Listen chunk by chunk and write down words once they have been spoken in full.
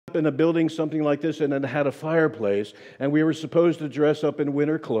in a building something like this, and it had a fireplace, and we were supposed to dress up in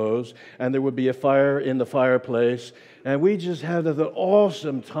winter clothes, and there would be a fire in the fireplace, and we just had an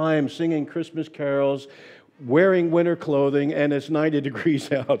awesome time singing Christmas carols, wearing winter clothing, and it's 90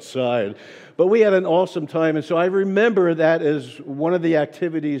 degrees outside. But we had an awesome time, and so I remember that as one of the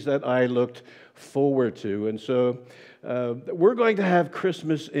activities that I looked forward to. And so we're going to have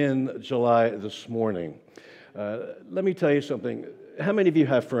Christmas in July this morning. Let me tell you something. How many of you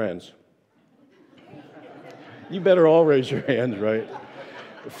have friends? You better all raise your hands, right?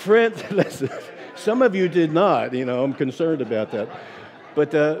 Friends, listen, some of you did not, I'm concerned about that.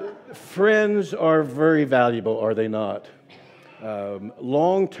 But friends are very valuable, are they not?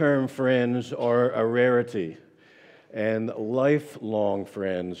 Long-term friends are a rarity, and lifelong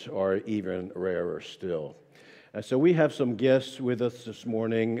friends are even rarer still. So we have some guests with us this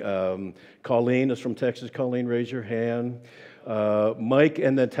morning. Colleen is from Texas. Colleen, raise your hand. Mike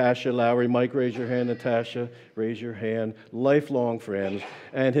and Natasha Lowry. Mike, raise your hand. Natasha, raise your hand. Lifelong friends.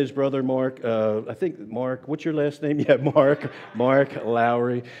 And his brother, Mark, I think Mark, what's your last name? Yeah, Mark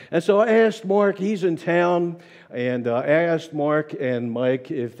Lowry. And so I asked Mark, he's in town, and I asked Mark and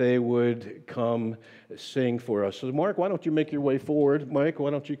Mike if they would come sing for us. So Mark, why don't you make your way forward? Mike,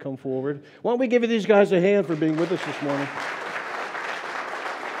 why don't you come forward? Why don't we give these guys a hand for being with us this morning?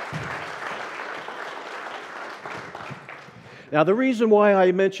 Now, the reason why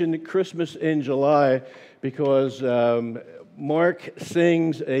I mentioned Christmas in July, because Mark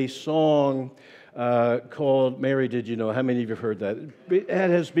sings a song called Mary Did You Know? How many of you have heard that? It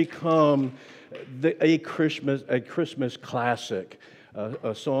has become a Christmas classic,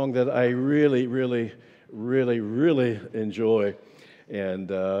 a song that I really enjoy.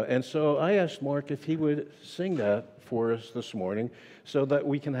 And so I asked Mark if he would sing that for us this morning so that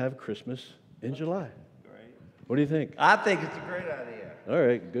we can have Christmas in July. What do you think? I think it's a great idea. All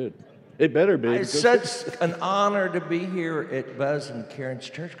right, good. It better be. It's such an honor to be here at Buzz and Karen's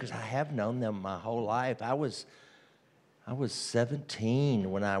church because I have known them my whole life. I was 17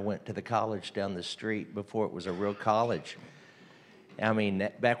 when I went to the college down the street before it was a real college. I mean,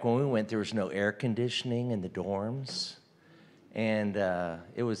 back when we went, there was no air conditioning in the dorms. And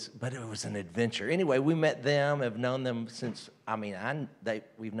it was an adventure. Anyway, we met them, have known them since,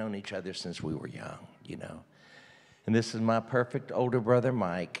 we've known each other since we were young, And this is my perfect older brother,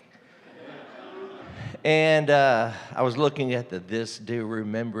 Mike. And I was looking at the This Do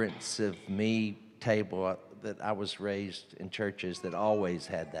Remembrance of Me table that I was raised in churches that always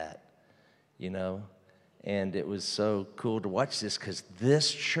had that, And it was so cool to watch this because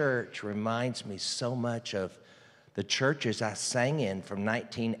this church reminds me so much of the churches I sang in from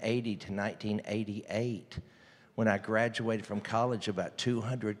 1980 to 1988. When I graduated from college, about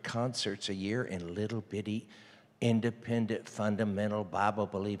 200 concerts a year in little bitty independent, fundamental,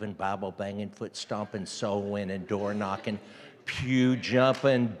 Bible-believing, Bible-banging, foot-stomping, soul-winning, door-knocking,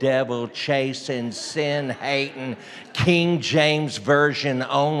 pew-jumping, devil-chasing, sin-hating, King James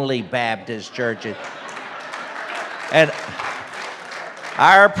Version-only Baptist churches. And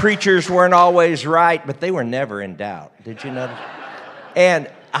our preachers weren't always right, but they were never in doubt. Did you notice? And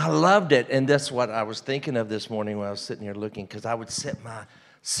I loved it, and that's what I was thinking of this morning when I was sitting here looking, because I would set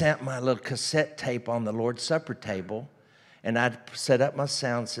my little cassette tape on the Lord's Supper table, and I'd set up my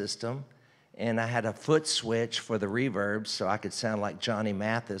sound system, and I had a foot switch for the reverb so I could sound like Johnny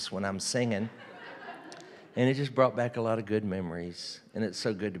Mathis when I'm singing. And it just brought back a lot of good memories, and it's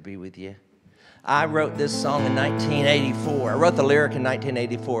so good to be with you. I wrote this song in 1984. I wrote the lyric in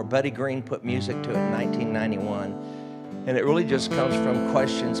 1984. Buddy Green put music to it in 1991. And it really just comes from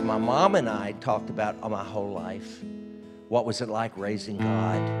questions my mom and I talked about all my whole life. What was it like raising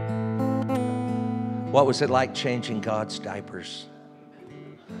God? What was it like changing God's diapers?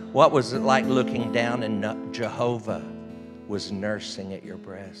 What was it like looking down and Jehovah was nursing at your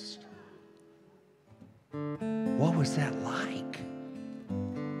breast? What was that like?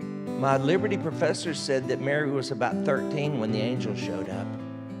 My Liberty professor said that Mary was about 13 when the angel showed up.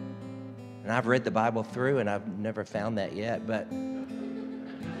 And I've read the Bible through and I've never found that yet, but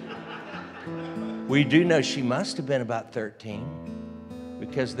we do know she must have been about 13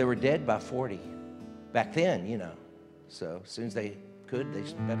 because they were dead by 40. Back then, So as soon as they could, they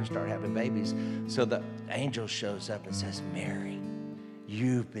better start having babies. So the angel shows up and says, Mary,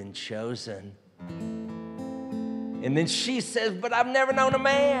 you've been chosen. And then she says, but I've never known a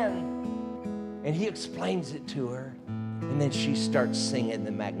man. And he explains it to her. And then she starts singing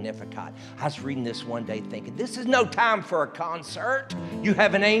the Magnificat. I was reading this one day thinking, this is no time for a concert. You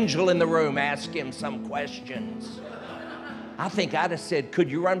have an angel in the room. Ask him some questions. I think I'd have said,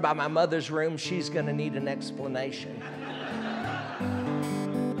 could you run by my mother's room? She's going to need an explanation.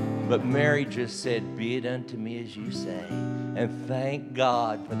 But Mary just said, be it unto me as you say. And thank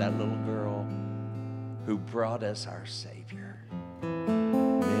God for that little girl who brought us our Savior.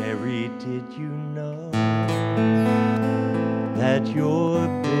 Mary, did you know that your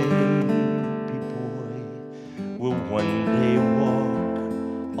baby boy will one day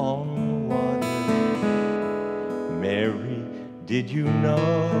walk on water? Mary, did you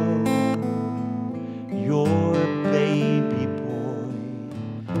know your baby boy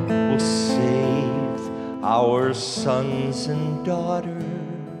will save our sons and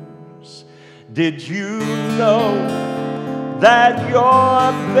daughters? Did you know that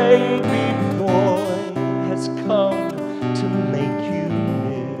your baby boy has come to make you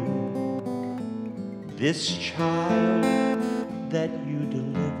new? This child that you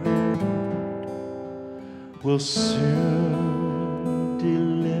delivered will soon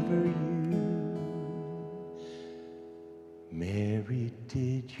deliver you. Mary,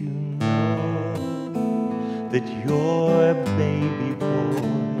 did you know that your baby boy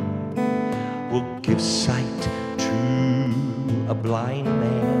will give sight to a blind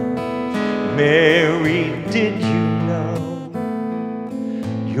man? Mary, did you know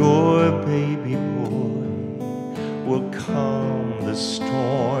your baby boy will calm the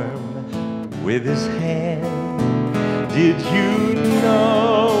storm with his hand? Did you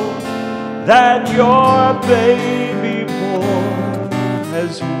know that your baby boy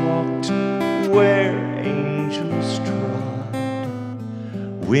has walked where angels trod?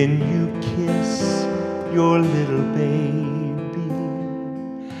 When you kiss your little baby,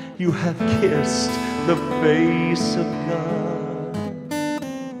 you have kissed the face of God.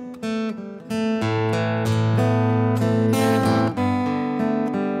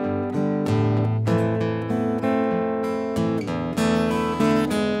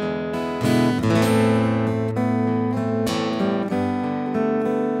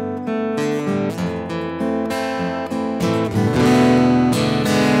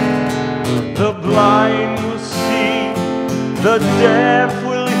 The blind will see, the deaf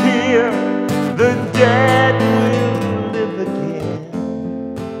will hear, the dead will live again.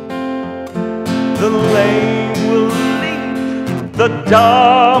 The lame will leap, the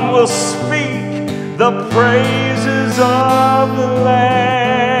dumb will speak the praises of the Lamb.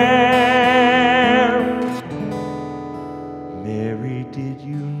 Mary, did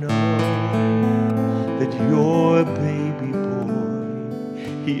you know that your baby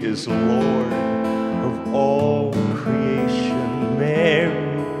boy, he is Lord of all creation?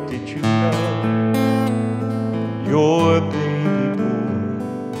 Mary, did you know your baby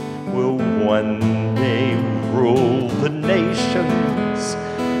boy will one day rule the nations?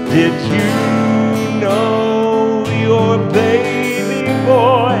 Did you know your baby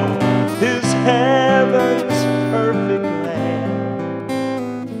boy is heaven's perfect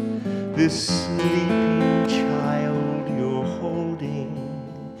lamb? This sleeping child you're holding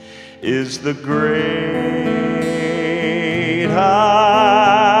is the great I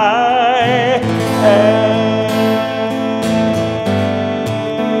am.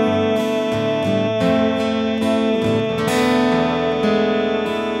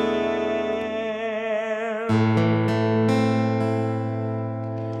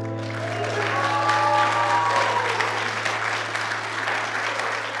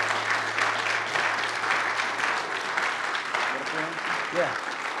 Yeah.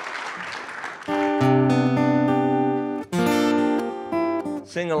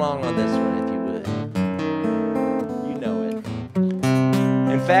 Sing along on this one if you would. You know it.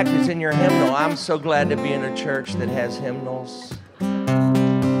 In fact, it's in your hymnal. I'm so glad to be in a church that has hymnals.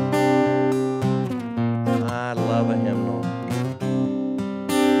 I love a hymnal.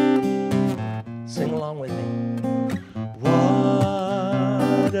 Sing along with me.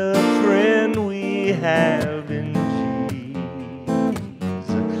 What a friend we have in Jesus.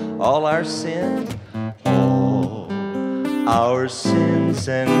 All our sins, our sins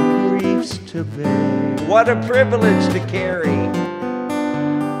and griefs to bear. What a privilege to carry.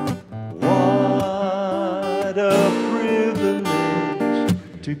 What a privilege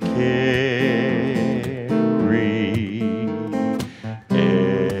to carry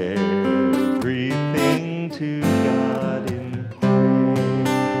everything to God in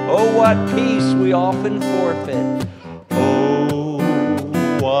prayer. Oh, what peace we often forfeit. Oh,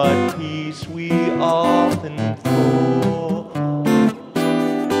 what peace we often forfeit.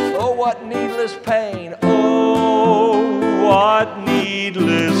 What needless pain, oh, what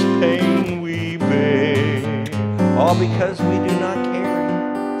needless pain we bear, all because we do not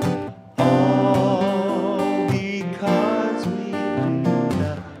carry, all because we do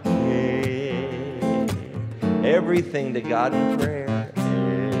not care, everything to God in prayer,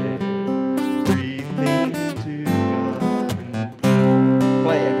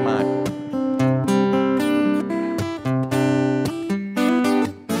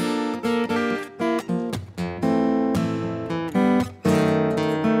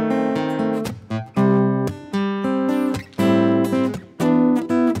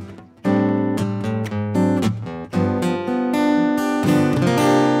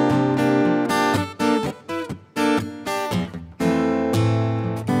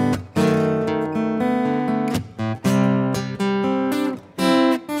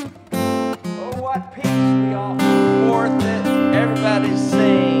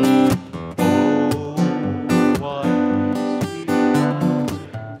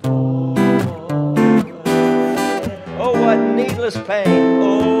 needless pain.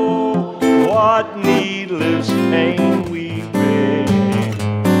 Oh, what needless pain we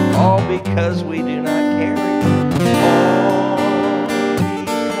bear, all because we do not carry. All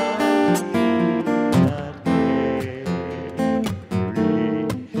because we do not carry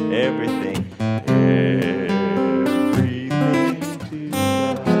everything.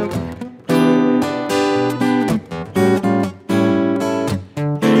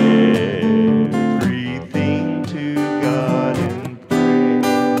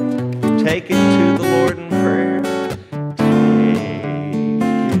 Take it to the Lord in prayer. Take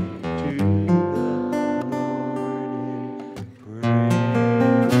it to the Lord in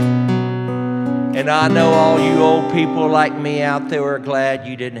prayer. And I know all you old people like me out there are glad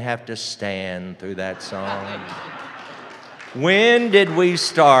you didn't have to stand through that song. When did we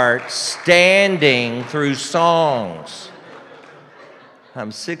start standing through songs?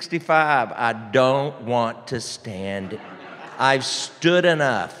 I'm 65. I don't want to stand. I've stood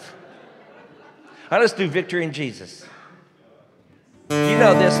enough. All right, let's do Victory in Jesus. You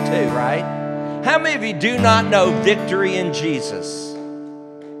know this too, right? How many of you do not know Victory in Jesus?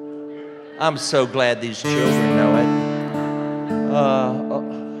 I'm so glad these children know it.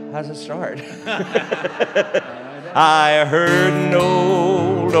 How's it start? I heard an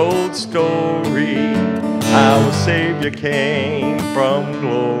old story, how a Savior came from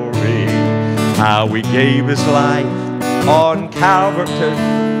glory, how He gave His life on Calvary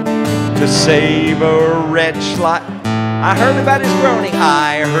to save a wretch like. I heard about His groaning.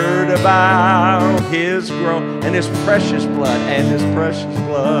 I heard about His groan and His precious blood and His precious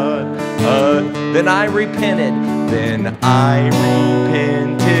blood. Then I repented. Then I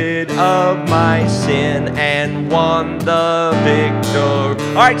repented of my sin and won the victory.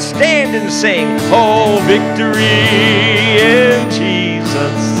 All right, stand and sing. Oh, victory in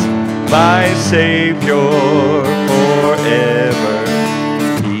Jesus, my Savior forever.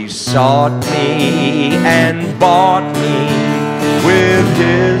 Sought me and bought me with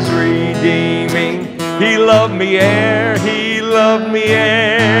His redeeming. He loved me ere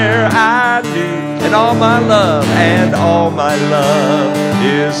I knew, and all my love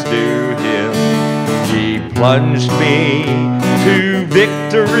is due Him. He plunged me to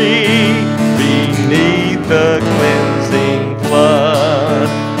victory beneath the cleansing flood.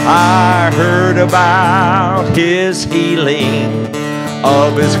 I heard about His healing,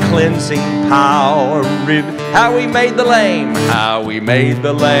 of His cleansing power, how He made the lame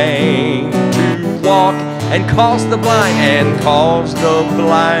to walk, and caused the blind,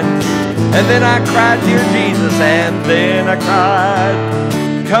 And then I cried, dear Jesus, and then I cried,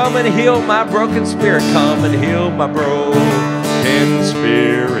 come and heal my broken spirit, come and heal my broken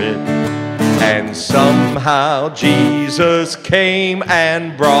spirit. And somehow Jesus came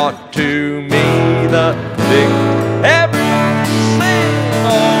and brought to me the victory. Everybody sing,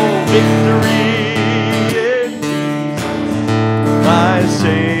 oh, victory in Jesus, my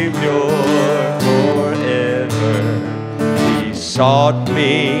Savior forever. He sought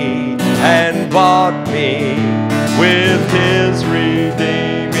me and bought me with His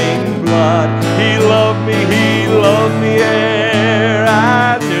redeeming blood. He loved me ere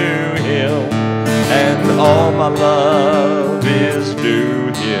I knew Him, and all my love is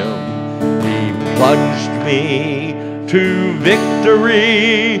due Him. He plunged me to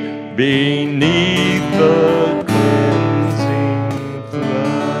victory beneath the cleansing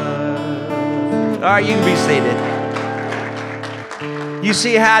flood. All right, you can be seated. You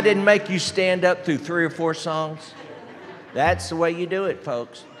see how I didn't make you stand up through 3 or 4 songs? That's the way you do it,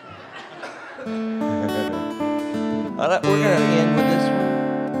 folks. We're going to end with this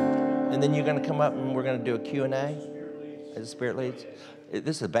one. And then you're going to come up and we're going to do a Q&A as the Spirit leads.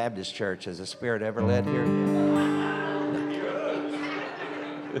 This is a Baptist church. Has the Spirit ever led here?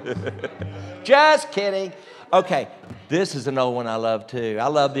 Just kidding. Okay, this is an old one I love too. I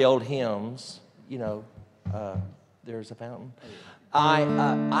love the old hymns. You know, There's a Fountain.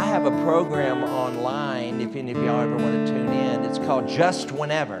 I have a program online, if any of y'all ever want to tune in. It's called Just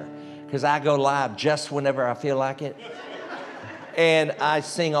Whenever, because I go live just whenever I feel like it. And I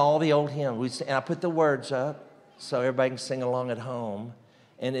sing all the old hymns. And I put the words up so everybody can sing along at home.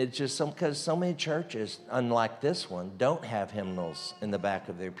 And it's just because so many churches, unlike this one, don't have hymnals in the back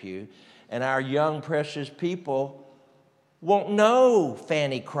of their pew. And our young, precious people won't know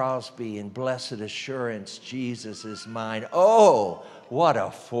Fanny Crosby and Blessed Assurance, Jesus is mine. Oh, what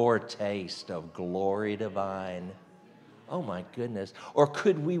a foretaste of glory divine. Oh, my goodness. Or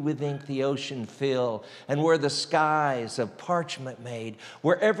could we with ink the ocean fill, and were the skies of parchment made,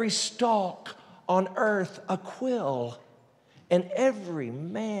 were every stalk on earth a quill, and every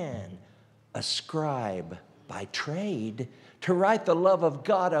man a scribe by trade. To write the love of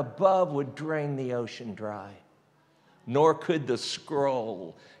God above would drain the ocean dry. Nor could the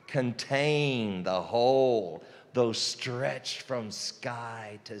scroll contain the whole, though stretched from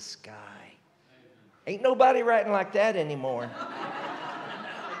sky to sky. Ain't nobody writing like that anymore.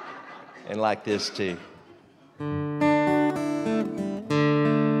 And like this too.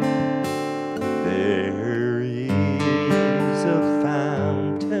 There is a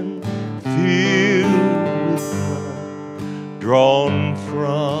fountain filled with blood, drawn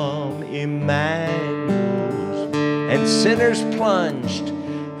from Emmanuel's, and sinners plunged,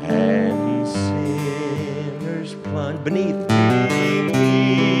 beneath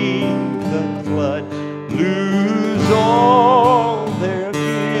the flood, lose all their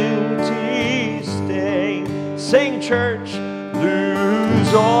guilty stain. Sing, church,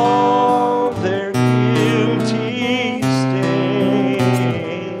 lose all their guilty stains,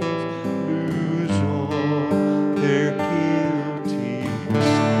 lose all their guilty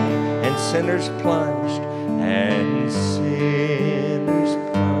stains. And sinners plunged, and sinners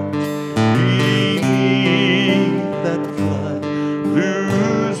plunged beneath that flood,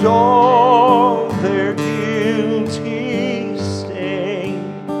 lose all their guilty stain.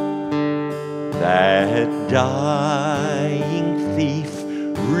 That dying thief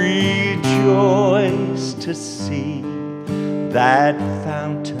rejoiced to see that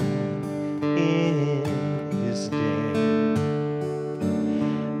fountain in his day.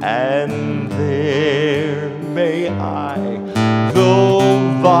 And there may I, though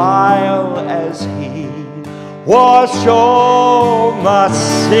vile as he, wash all my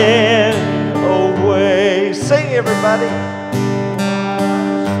sin away. Sing, everybody.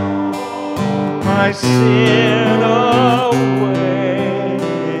 My sin away.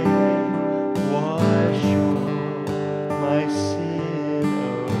 Wash all my sin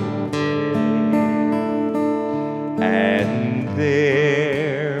away. And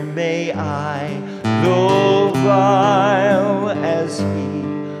there may I, though vile as he,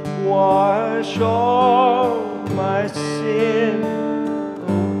 wash all my sin away.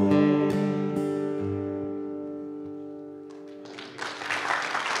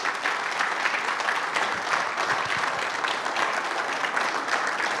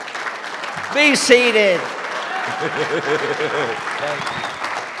 Be seated. Thank you.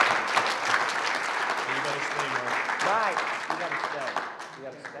 Mike, you gotta stay. You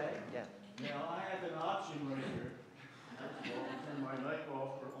gotta stay. Yeah. Now I have an option right here. Turn my mic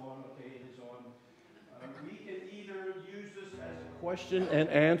off or on. Okay, it is on. We can either use this as a question and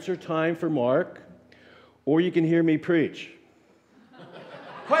answer time for Mark, or you can hear me preach.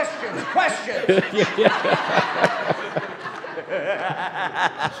 Questions.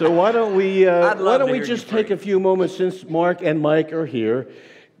 So why don't we just take a few moments since Mark and Mike are here?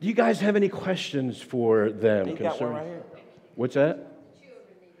 Do you guys have any questions for them? You got one right here. What's that?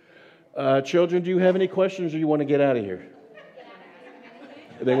 Children, do you have any questions, or you want to get out of here?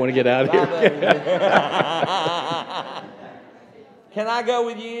 They want to get out of here. Can I go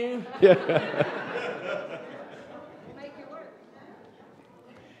with you? Yeah.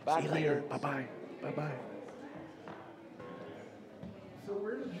 Bye. See you later. Bye-bye. Bye-bye. So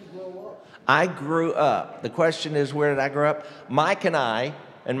where did you grow up? I grew up. The question is, where did I grow up? Mike and I,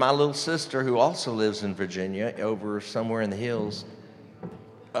 and my little sister, who also lives in Virginia, over somewhere in the hills.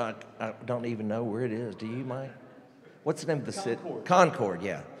 I don't even know where it is. Do you, Mike? What's the name of the city? Concord,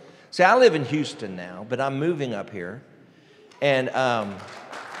 yeah. See, I live in Houston now, but I'm moving up here. And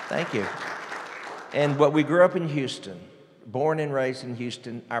thank you. And we grew up in Houston, born and raised in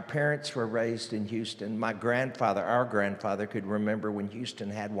Houston. Our parents were raised in Houston. Our grandfather could remember when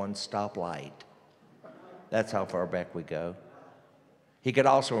Houston had one stoplight. That's how far back we go. He could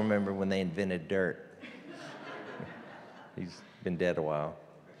also remember when they invented dirt. He's been dead a while.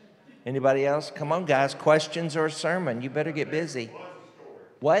 Anybody else? Come on, guys. Questions or a sermon? You better get busy.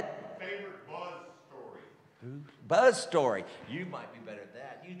 What? Favorite Buzz story? Buzz story. You might be better at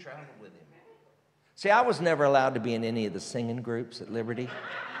that. You traveled with him. See, I was never allowed to be in any of the singing groups at Liberty.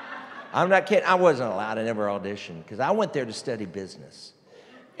 I'm not kidding. I wasn't allowed. I never auditioned because I went there to study business.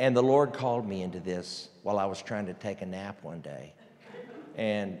 And the Lord called me into this while I was trying to take a nap one day.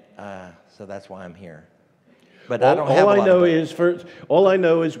 And so that's why I'm here. But I don't have all I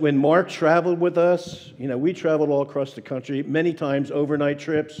know is when Mark traveled with us, we traveled all across the country, many times overnight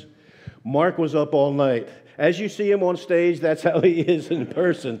trips. Mark was up all night. As you see him on stage, that's how he is in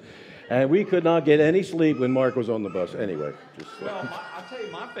person. And we could not get any sleep when Mark was on the bus. Anyway. Well, I'll tell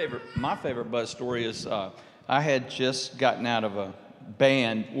you my favorite Buzz story is I had just gotten out of a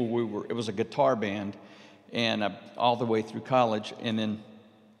band where it was a guitar band, and all the way through college, and then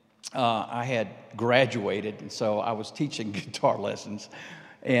I had graduated, and so I was teaching guitar lessons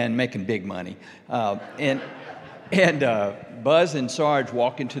and making big money. And Buzz and Sarge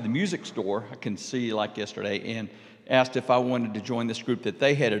walked into the music store, I can see like yesterday, and asked if I wanted to join this group that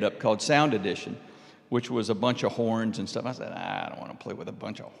they headed up called Sound Edition, which was a bunch of horns and stuff. I said, I don't want to play with a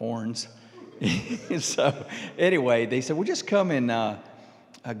bunch of horns. So anyway, they said, well, just come and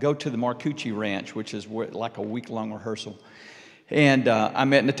go to the Marcucci Ranch, which is like a week-long rehearsal. And I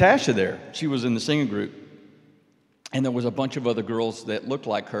met Natasha there. She was in the singing group. And there was a bunch of other girls that looked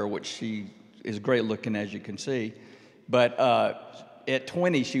like her, which she is great looking, as you can see. But at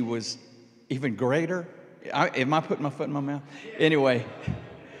 20, she was even greater. Am I putting my foot in my mouth? Anyway.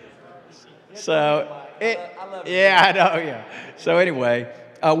 So, yeah, I know, yeah. So anyway,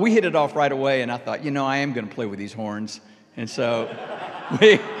 we hit it off right away, and I thought, I am going to play with these horns. And so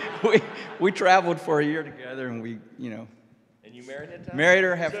we traveled for a year together, and we. And you married Natasha? Married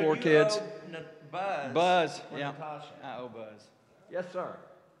her, have 4 kids. Buzz, yeah. Natasha. I owe Buzz. Yes, sir.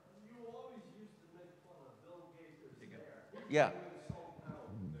 You always used to make fun of Bill Gaither's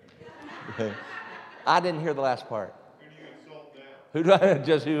hair. Yeah. I didn't hear the last part. Who do you insult now? Who do I,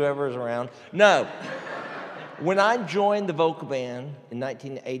 just whoever's around? No. When I joined the vocal band in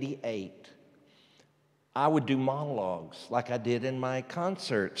 1988, I would do monologues like I did in my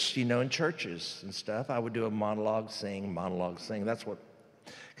concerts, in churches and stuff. I would do a monologue, sing. That's what,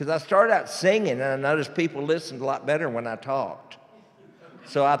 because I started out singing, and I noticed people listened a lot better when I talked.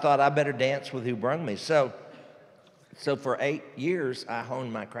 So I thought I better dance with who brung me. So for 8 years, I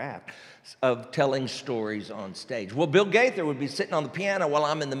honed my craft of telling stories on stage. Well, Bill Gaither would be sitting on the piano while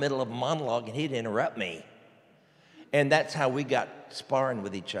I'm in the middle of a monologue, and he'd interrupt me. And that's how we got sparring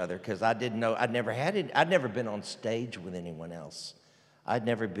with each other, because I didn't know, I'd never been on stage with anyone else. I'd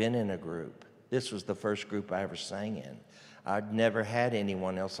never been in a group. This was the first group I ever sang in. I'd never had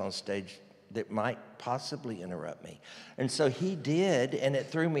anyone else on stage that might possibly interrupt me. And so he did, and it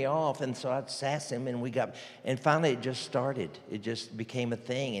threw me off, and so I'd sass him, and finally it just started. It just became a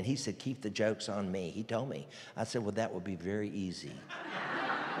thing, and he said, keep the jokes on me. He told me. I said, well, that would be very easy.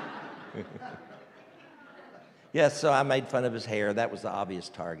 Yes, so I made fun of his hair. That was the obvious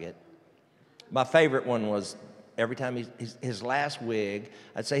target. My favorite one was every time his last wig,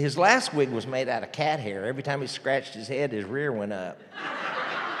 I'd say his last wig was made out of cat hair. Every time he scratched his head, his rear went up.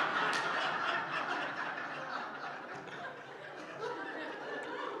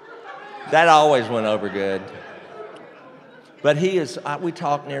 That always went over good. But we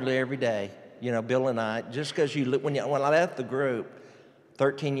talk nearly every day, Bill and I, just because when I left the group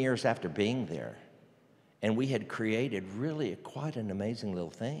 13 years after being there, and we had created really quite an amazing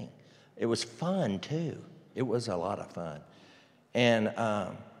little thing. It was fun, too. It was a lot of fun.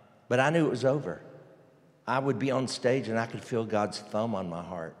 But I knew it was over. I would be on stage, and I could feel God's thumb on my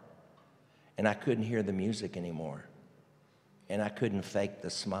heart. And I couldn't hear the music anymore. And I couldn't fake the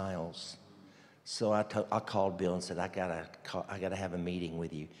smiles. So I called Bill and said, I gotta have a meeting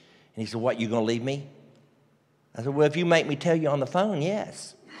with you. And he said, what, you gonna leave me? I said, well, if you make me tell you on the phone,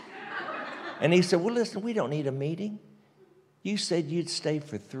 yes. And he said, well, listen, we don't need a meeting. You said you'd stay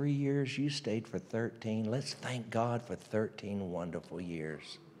for 3 years. You stayed for 13. Let's thank God for 13 wonderful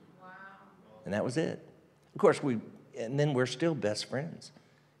years. Wow. And that was it. Of course, and then we're still best friends.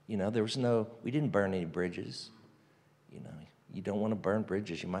 We didn't burn any bridges. You don't want to burn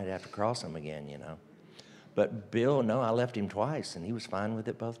bridges. You might have to cross them again, But Bill, no, I left him twice, and he was fine with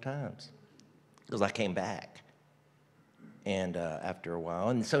it both times. Because I came back. And after a while,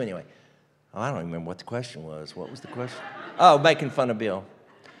 and so anyway, I don't even remember what the question was. What was the question? Oh, making fun of Bill.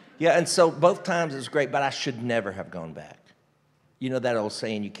 Yeah, and so both times it was great, but I should never have gone back. You know that old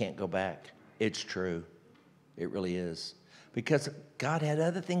saying, you can't go back? It's true. It really is. Because God had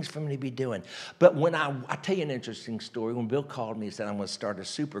other things for me to be doing. But when I'll tell you an interesting story. When Bill called me and said, I'm going to start a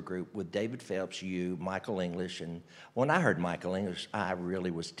super group with David Phelps, you, Michael English. And when I heard Michael English, I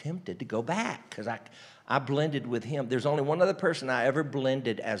really was tempted to go back because I blended with him. There's only one other person I ever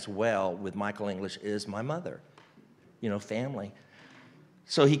blended as well with Michael English is my mother, family.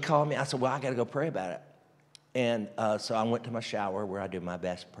 So he called me. I said, well, I got to go pray about it. And so I went to my shower where I do my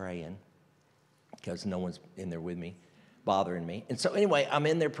best praying because no one's in there with me, bothering me. And so anyway, I'm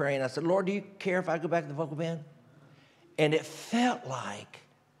in there praying. I said, Lord, do you care if I go back to the vocal band? And it felt like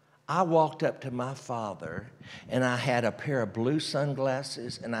I walked up to my father, and I had a pair of blue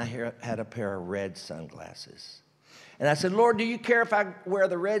sunglasses, and I had a pair of red sunglasses. And I said, Lord, do you care if I wear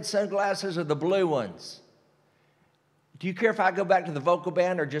the red sunglasses or the blue ones? Do you care if I go back to the vocal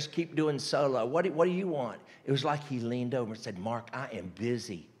band or just keep doing solo? What do you want? It was like he leaned over and said, Mark, I am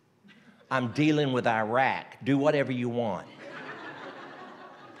busy. I'm dealing with Iraq. Do whatever you want.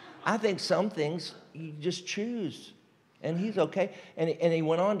 I think some things you just choose. And he's okay. And he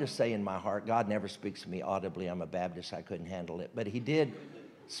went on to say in my heart, God never speaks to me audibly. I'm a Baptist. I couldn't handle it. But he did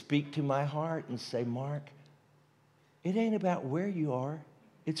speak to my heart and say, Mark, it ain't about where you are.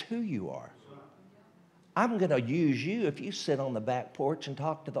 It's who you are. I'm going to use you if you sit on the back porch and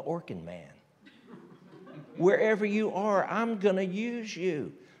talk to the organ man. Wherever you are, I'm going to use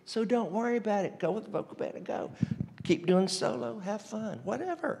you. So don't worry about it. Go with the vocal band and go. Keep doing solo. Have fun.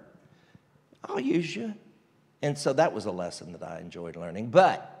 Whatever. I'll use you. And so that was a lesson that I enjoyed learning.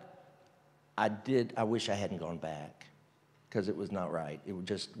 But I wish I hadn't gone back because it was not right. It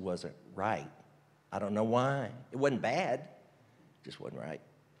just wasn't right. I don't know why. It wasn't bad. It just wasn't right.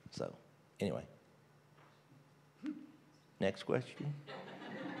 So anyway. Next question.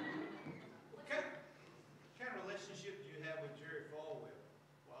 What kind of relationship do you have with Jerry Falwell?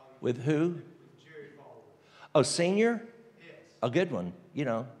 With who? With Jerry Falwell. Oh, senior? Yes. A good one. You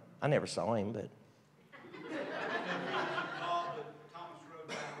know, I never saw him, but. Thomas Road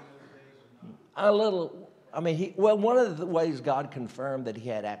back in those days or not? A little. I mean, one of the ways God confirmed that he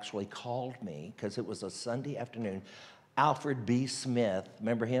had actually called me, because it was a Sunday afternoon, Alfred B. Smith,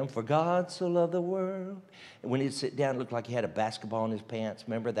 remember him? For God so loved the world. And when he'd sit down, it looked like he had a basketball in his pants.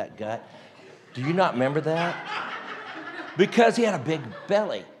 Remember that gut? Do you not remember that? Because he had a big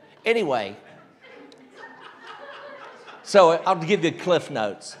belly. Anyway, so I'll give you Cliff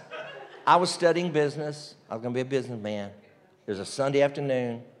Notes. I was studying business. I was going to be a businessman. It was a Sunday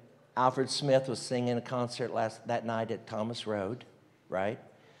afternoon. Alfred Smith was singing a concert that night at Thomas Road, right?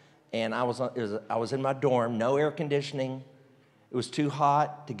 And I was in my dorm, no air conditioning. It was too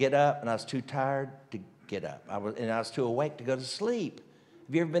hot to get up, and I was too tired to get up. I was too awake to go to sleep.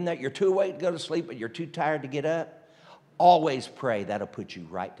 Have you ever been there? You're too awake to go to sleep, but you're too tired to get up? Always pray. That'll put you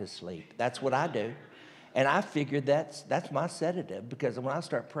right to sleep. That's what I do. And I figured that's my sedative, because when I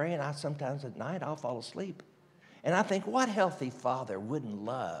start praying, sometimes at night I'll fall asleep. And I think, what healthy father wouldn't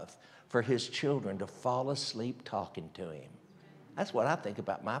love for his children to fall asleep talking to him? That's what I think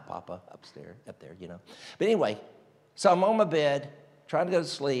about my papa up there, you know. But anyway, so I'm on my bed, trying to go to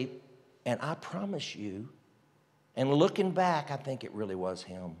sleep, and I promise you, and looking back, I think it really was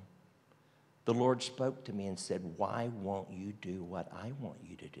him. The Lord spoke to me and said, why won't you do what I want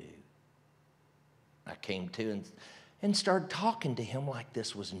you to do? I came to and started talking to him like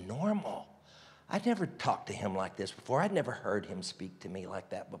this was normal. I'd never talked to him like this before. I'd never heard him speak to me like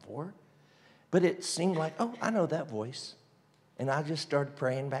that before. But it seemed like, oh, I know that voice. And I just started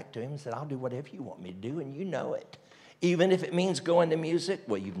praying back to him and said, I'll do whatever you want me to do, and you know it. Even if it means going to music.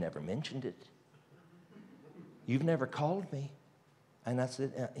 Well, you've never mentioned it. You've never called me. And I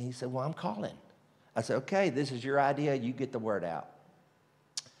said, he said, well, I'm calling. I said, okay, this is your idea. You get the word out.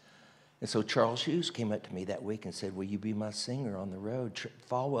 And so Charles Hughes came up to me that week and said, will you be my singer on the road?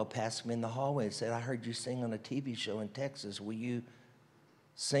 Falwell passed me in the hallway and said, I heard you sing on a TV show in Texas. Will you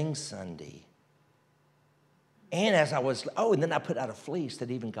sing Sunday? And as I was, and then I put out a fleece that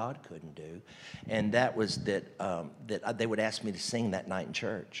even God couldn't do. And that was that they would ask me to sing that night in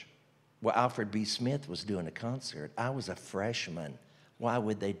church. Well, Alfred B. Smith was doing a concert. I was a freshman. Why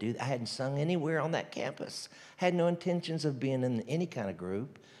would they do that? I hadn't sung anywhere on that campus. Had no intentions of being in any kind of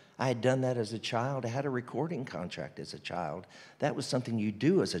group. I had done that as a child. I had a recording contract as a child. That was something you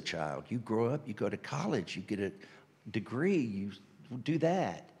do as a child. You grow up, you go to college, you get a degree, you do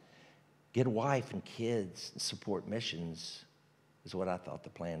that. Get a wife and kids, support missions is what I thought the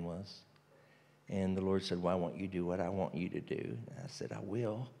plan was. And the Lord said, well, I want you to do what I want you to do. And I said, I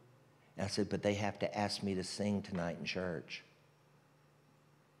will. And I said, but they have to ask me to sing tonight in church.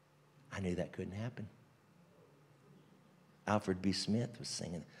 I knew that couldn't happen. Alfred B. Smith was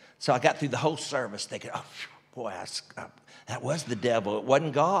singing. So I got through the whole service thinking, oh, boy, that was the devil. It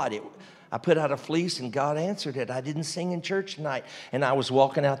wasn't God. I put out a fleece and God answered it. I didn't sing in church tonight. And I was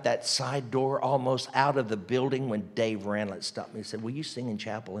walking out that side door almost out of the building when Dave Ranlett stopped me and said, will you sing in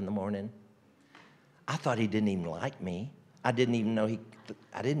chapel in the morning? I thought he didn't even like me. I didn't know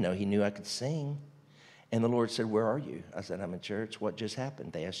he knew I could sing. And the Lord said, where are you? I said, I'm in church. What just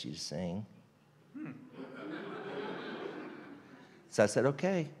happened? They asked you to sing. So I said,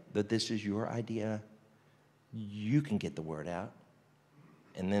 okay, but this is your idea. You can get the word out.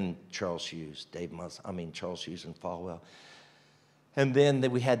 And then Charles Hughes and Falwell. And then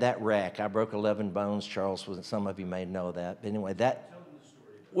we had that wreck. I broke 11 bones. Charles some of you may know that. But anyway,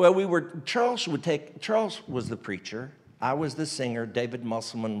 Charles was the preacher. I was the singer. David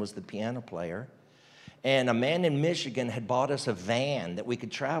Musselman was the piano player. And a man in Michigan had bought us a van that we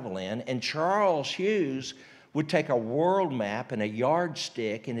could travel in. And Charles Hughes would take a world map and a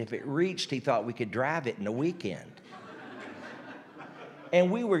yardstick, and if it reached, he thought we could drive it in a weekend.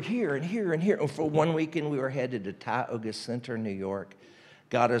 And we were here and here and here. And for one weekend, we were headed to Tioga Center, New York.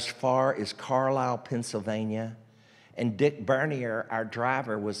 Got as far as Carlisle, Pennsylvania. And Dick Bernier, our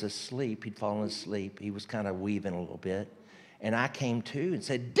driver, was asleep. He'd fallen asleep. He was kind of weaving a little bit. And I came to and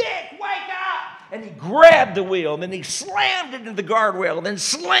said, Dick, wake up! And he grabbed the wheel, and then he slammed it into the guardrail, and then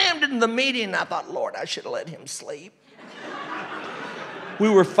slammed it in the median. And I thought, Lord, I should have let him sleep. We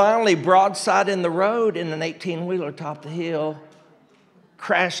were finally broadside in the road, and an 18-wheeler topped the hill,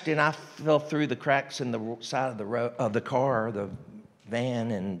 crashed, and I fell through the cracks in the side of the road, of the car, the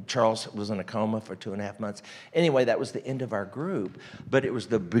van, and Charles was in a coma for 2.5 months. Anyway, that was the end of our group, but it was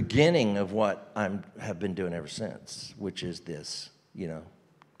the beginning of what I have been doing ever since, which is this, you know,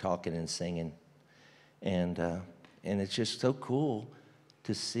 talking and singing. And it's just so cool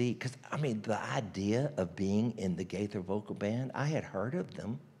to see, because, I mean, the idea of being in the Gaither Vocal Band, I had heard of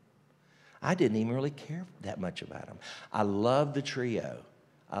them. I didn't even really care that much about them. I love the trio.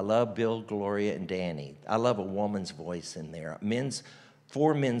 I love Bill, Gloria, and Danny. I love a woman's voice in there.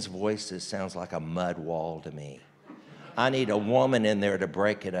 4 men's voices sounds like a mud wall to me. I need a woman in there to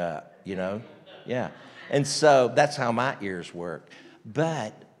break it up, you know? Yeah. And so that's how my ears work.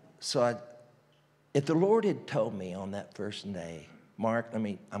 But, if the Lord had told me on that first day, Mark,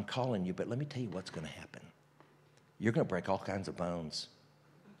 I'm calling you, but let me tell you what's going to happen. You're going to break all kinds of bones.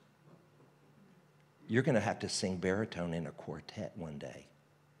 You're going to have to sing baritone in a quartet one day.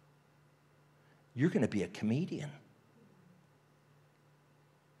 You're going to be a comedian.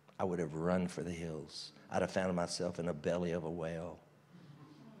 I would have run for the hills. I'd have found myself in the belly of a whale.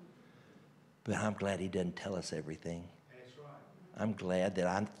 But I'm glad he didn't tell us everything. That's right. I'm glad that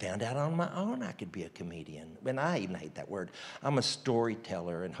I found out on my own I could be a comedian. And I even hate that word. I'm a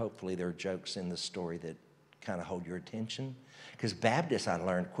storyteller, and hopefully there are jokes in the story that kind of hold your attention. Because Baptists, I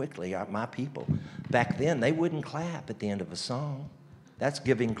learned quickly, my people, back then, they wouldn't clap at the end of a song. That's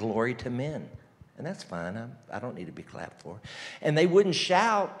giving glory to men. And that's fine. I don't need to be clapped for. And they wouldn't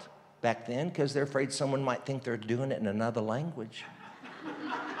shout back then because they're afraid someone might think they're doing it in another language.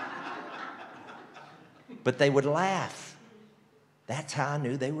 But they would laugh. That's how I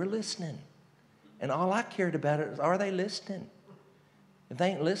knew they were listening. And all I cared about is, are they listening? If they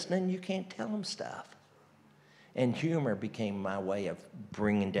ain't listening, you can't tell them stuff. And humor became my way of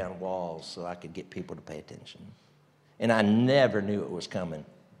bringing down walls so I could get people to pay attention. And I never knew it was coming.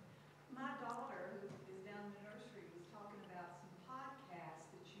 My daughter, who is down in the nursery, was talking about some podcasts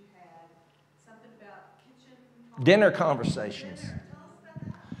that you had, something about kitchen... Dinner conversations. Dinner. Tell us about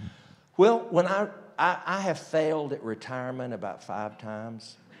that. Well, when I have failed at retirement about 5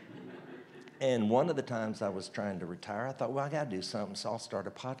 times. And one of the times I was trying to retire, I thought, well, I got to do something, so I'll start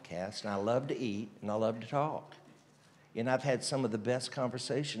a podcast. And I love to eat, and I love to talk. And I've had some of the best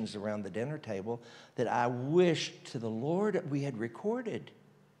conversations around the dinner table that I wish to the Lord that we had recorded.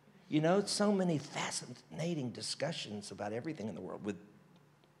 You know, so many fascinating discussions about everything in the world with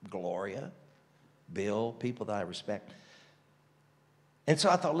Gloria, Bill, people that I respect. And so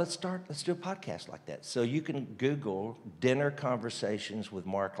I thought, let's do a podcast like that. So you can Google Dinner Conversations with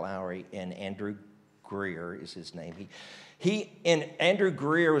Mark Lowry, and Andrew Greer is his name. And Andrew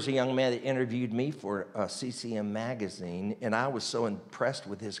Greer was a young man that interviewed me for CCM magazine, and I was so impressed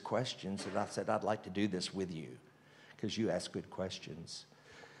with his questions that I said, I'd like to do this with you because you ask good questions.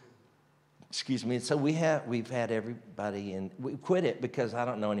 Excuse me. And so we've had everybody, and we quit it because I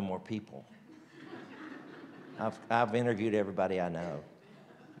don't know any more people. I've interviewed everybody I know,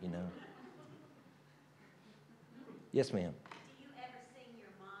 you know. Yes, ma'am. Do you ever sing your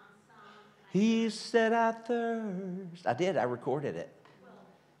mom's song? He said, I thirst. I did. I recorded it.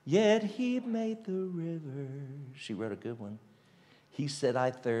 Yet he made the rivers. She wrote a good one. He said, I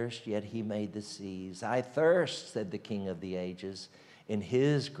thirst, yet he made the seas. I thirst, said the King of the ages. In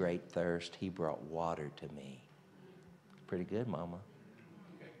his great thirst, he brought water to me. Pretty good, Mama.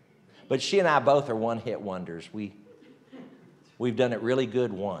 But she and I both are one-hit wonders. We've done it really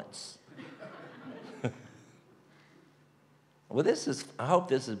good once. Well, I hope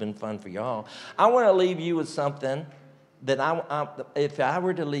this has been fun for y'all. I want to leave you with something that if I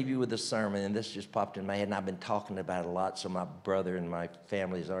were to leave you with a sermon, and this just popped in my head, and I've been talking about it a lot, so my brother and my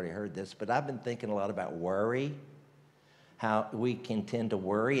family has already heard this, but I've been thinking a lot about worry, how we can tend to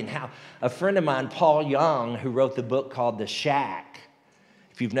worry, and how a friend of mine, Paul Young, who wrote the book called The Shack,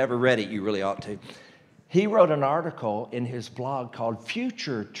 if you've never read it, you really ought to. He wrote an article in his blog called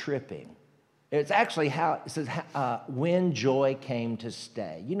Future Tripping. It's actually it says when joy came to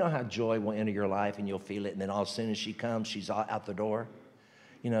stay. You know how joy will enter your life and you'll feel it, and then as soon as she comes, she's out the door.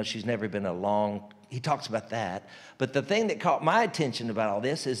 You know, she's never been he talks about that. But the thing that caught my attention about all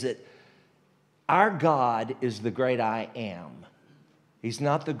this is that our God is the great I am. He's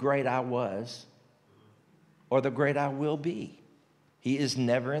not the great I was or the great I will be. He is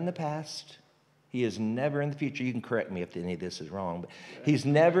never in the past. He is never in the future. You can correct me if any of this is wrong, but he's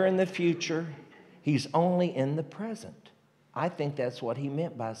never in the future. He's only in the present. I think that's what he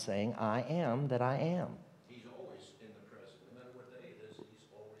meant by saying, I am that I am. He's always in the present. No matter what day it is, he's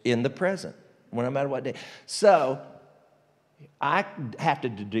always In the present, no matter what day. So I have to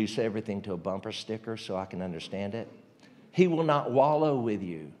deduce everything to a bumper sticker so I can understand it. He will not wallow with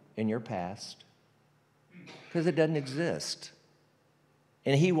you in your past because it doesn't exist.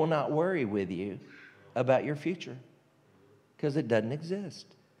 And he will not worry with you about your future because it doesn't exist.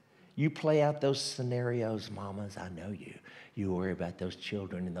 You play out those scenarios, mamas, I know you. You worry about those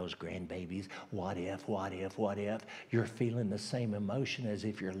children and those grandbabies. What if, what if, what if? You're feeling the same emotion as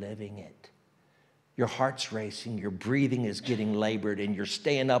if you're living it. Your heart's racing, your breathing is getting labored, and you're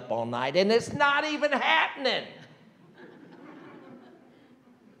staying up all night, and it's not even happening.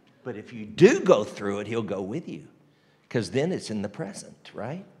 But if you do go through it, he'll go with you. Because then it's in the present,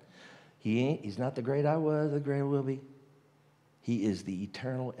 right? He's not the great I was, the great I will be. He is the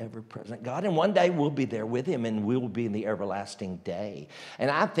eternal, ever-present God. And one day we'll be there with him, and we will be in the everlasting day.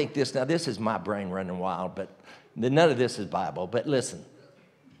 And I think this, now this is my brain running wild, but none of this is Bible. But listen,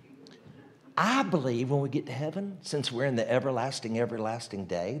 I believe when we get to heaven, since we're in the everlasting, everlasting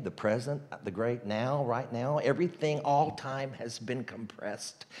day, the present, the great now, right now, everything, all time has been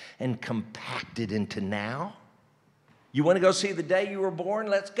compressed and compacted into now. You want to go see the day you were born?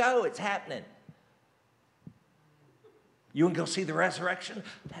 Let's go. It's happening. You want to go see the resurrection?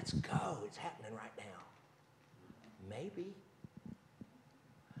 Let's go. It's happening right now. Maybe.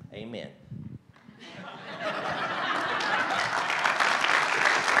 Amen.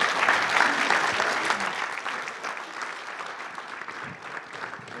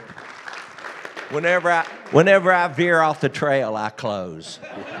 Whenever I veer off the trail, I close.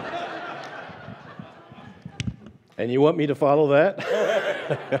 And you want me to follow that?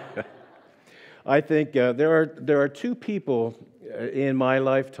 I think there are two people in my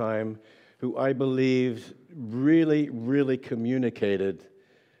lifetime who I believe really, really communicated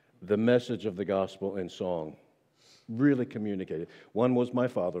the message of the gospel in song. Really communicated. One was my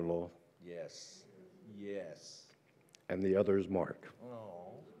father-in-law. Yes. Yes. And the other is Mark.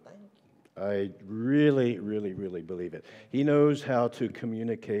 Oh, thank you. I really, really, really believe it. He knows how to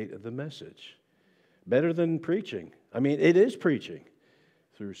communicate the message better than preaching. I mean, it is preaching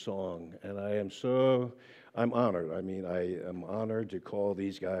through song, and I'm honored. I mean, I am honored to call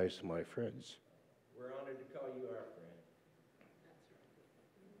these guys my friends. We're honored to call you our friend.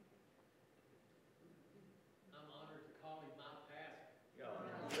 I'm honored to call him my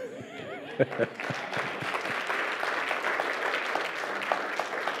pastor.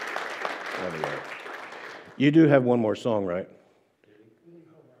 Anyway, you do have one more song, right?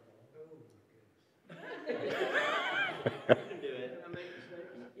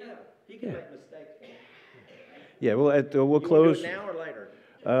 Yeah, we'll close. Do it now or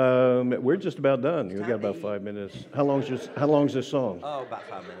later? We're just about done. We've got about 5 minutes. How long's this song? Oh, about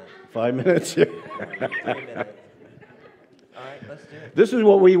 5 minutes. 5 minutes? Yeah. 3 minutes. All right, let's do it. This is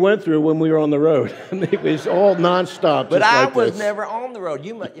what we went through when we were on the road. It was all nonstop. But just I like was this. never on the road.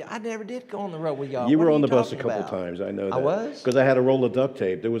 I never did go on the road with y'all. You What were are on the bus a talking couple about? times. I know that. I was? Because I had a roll of duct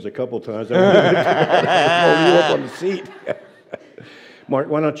tape. There was a couple times I rolled you up on the seat. Mark,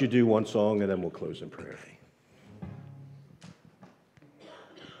 why don't you do one song and then we'll close in prayer.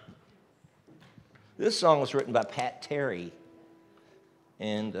 This song was written by Pat Terry,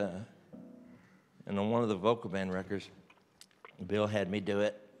 and on one of the vocal band records, Bill had me do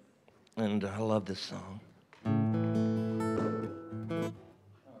it, and I love this song.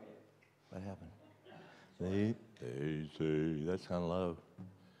 What happened? See, that's kind of low.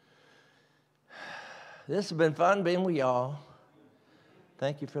 This has been fun being with y'all.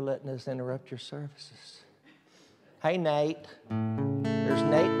 Thank you for letting us interrupt your services. Hey, Nate. There's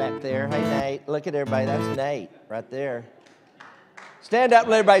Nate back there. Hey, Nate. Look at everybody. That's Nate right there. Stand up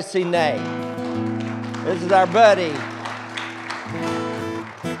and let everybody see Nate. This is our buddy.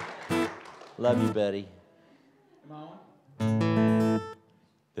 Love you, buddy. Come on.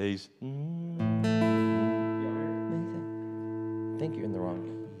 Peace. I think you're in the wrong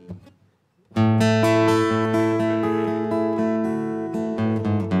key.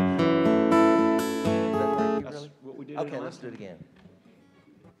 That's what we did. Okay, let's do it again.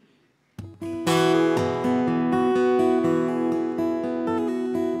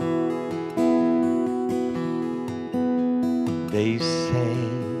 They say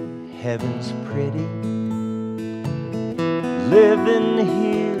heaven's pretty, living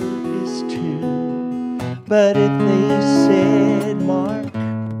here is too, But if they said, Mark,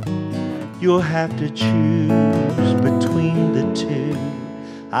 you'll have to choose between the two,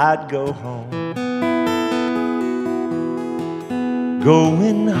 I'd go home.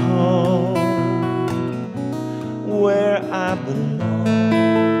 Going home where I belong.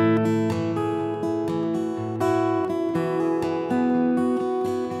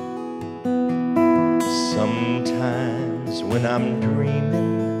 Sometimes when I'm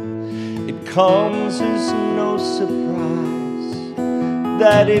dreaming, it comes as no surprise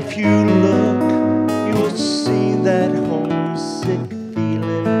that if you look, you'll see that homesick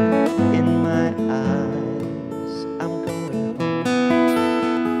feeling in my eyes.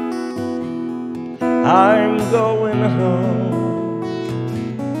 I'm going home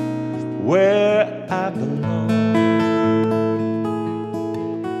where I belong.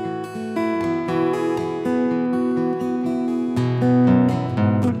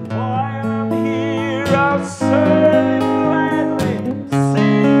 While I'm here, I'll serve him gladly,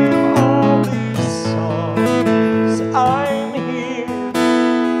 sing him all these songs. I'm here,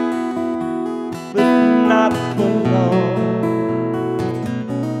 but not for long.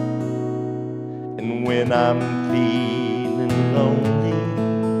 And when I'm feeling lonely,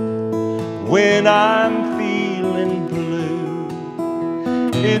 when I'm feeling blue,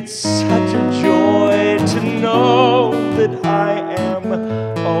 it's such a joy to know that I am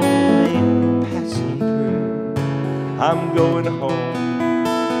only passing through. I'm going home.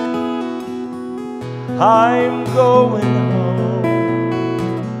 I'm going home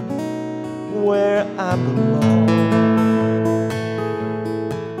where I belong.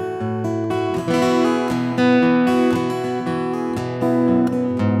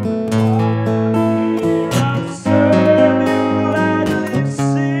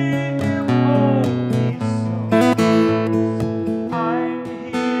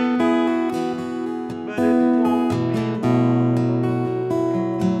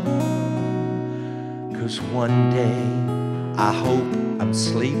 One day I hope I'm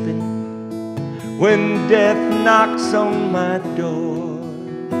sleeping when death knocks on my door.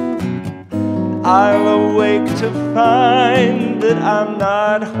 I'll awake to find that I'm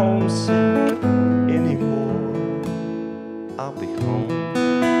not homesick anymore. I'll be home.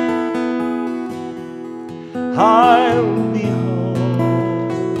 I'll be home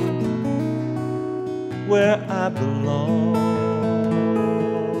where I belong.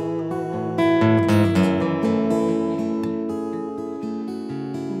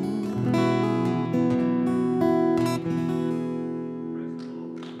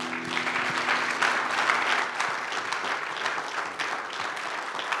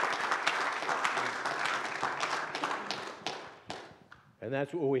 And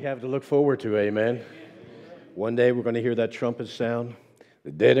that's what we have to look forward to, amen. One day we're going to hear that trumpet sound.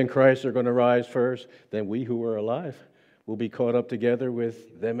 The dead in Christ are going to rise first. Then we who are alive will be caught up together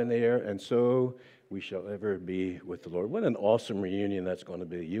with them in the air. And so we shall ever be with the Lord. What an awesome reunion that's going to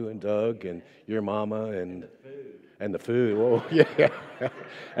be. You and Doug and your mama and the food. Oh, yeah.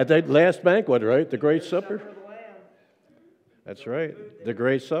 At that last banquet, right? The Great Supper. That's right. The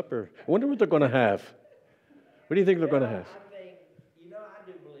Great Supper. I wonder what they're going to have. What do you think they're going to have? I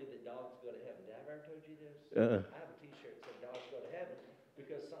do believe that dogs go to heaven. Have I ever told you this? Uh-uh. I have a T-shirt that says dogs go to heaven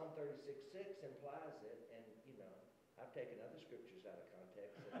because Psalm 36:6 implies it, and I've taken other scriptures out of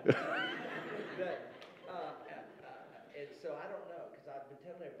context. And so I don't know because I've been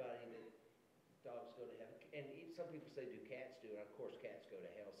telling everybody that dogs go to heaven, and some people say, "Do cats do?" And of course, cats go to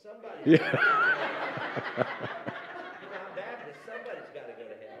hell. Somebody. Yeah. I'm Baptist. Somebody's got to go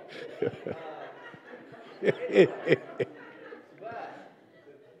to hell. Anyway.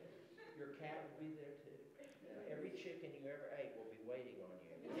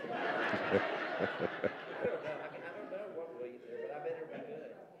 I don't know what will eat there, but I bet it'll be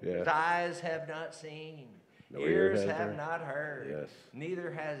good. Yeah. Eyes have not seen, no ears have not heard. Yes. Neither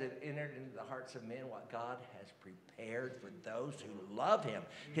has it entered into the hearts of men what God has prepared for those who love Him.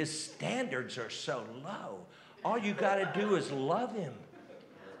 His standards are so low. All you got to do is love Him.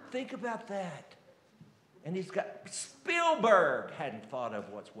 Think about that. And He's got Spielberg hadn't thought of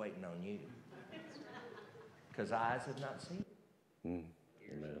what's waiting on you because eyes have not seen.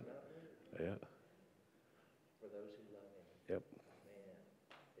 Amen. Yeah. For those who love Him. Yep. Man,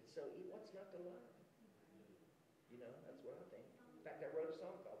 it's so easy. What's not to love? That's what I think. In fact, I wrote a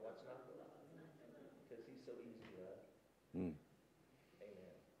song called "What's Not to Love" because He's so easy to love.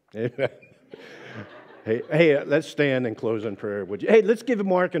 Amen. Hey, let's stand and close in prayer, would you? Hey, let's give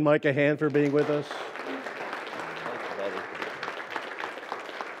Mark and Mike a hand for being with us.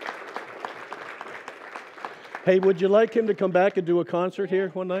 Hey, would you like him to come back and do a concert here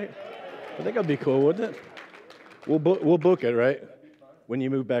one night? I think that'd be cool, wouldn't it? We'll book it, right? When you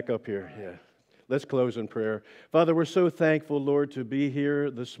move back up here, yeah. Let's close in prayer. Father, we're so thankful, Lord, to be here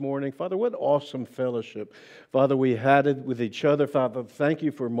this morning. Father, what awesome fellowship. Father, we had it with each other. Father, thank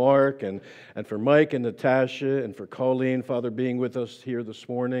you for Mark and for Mike and Natasha and for Colleen, Father, being with us here this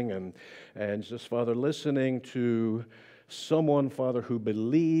morning. And just, Father, listening to someone, Father, who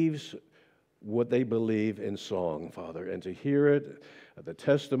believes what they believe in song, Father, and to hear it, the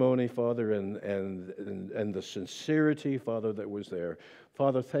testimony, Father, and the sincerity, Father, that was there.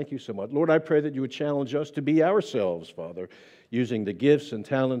 Father, thank you so much. Lord, I pray that you would challenge us to be ourselves, Father, using the gifts and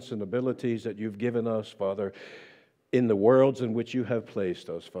talents and abilities that you've given us, Father, in the worlds in which you have placed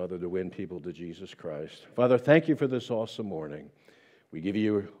us, Father, to win people to Jesus Christ. Father, thank you for this awesome morning. We give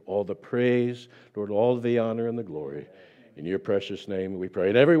you all the praise, Lord, all the honor and the glory. In your precious name we pray.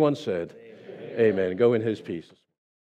 And everyone said, Amen. Go in his peace.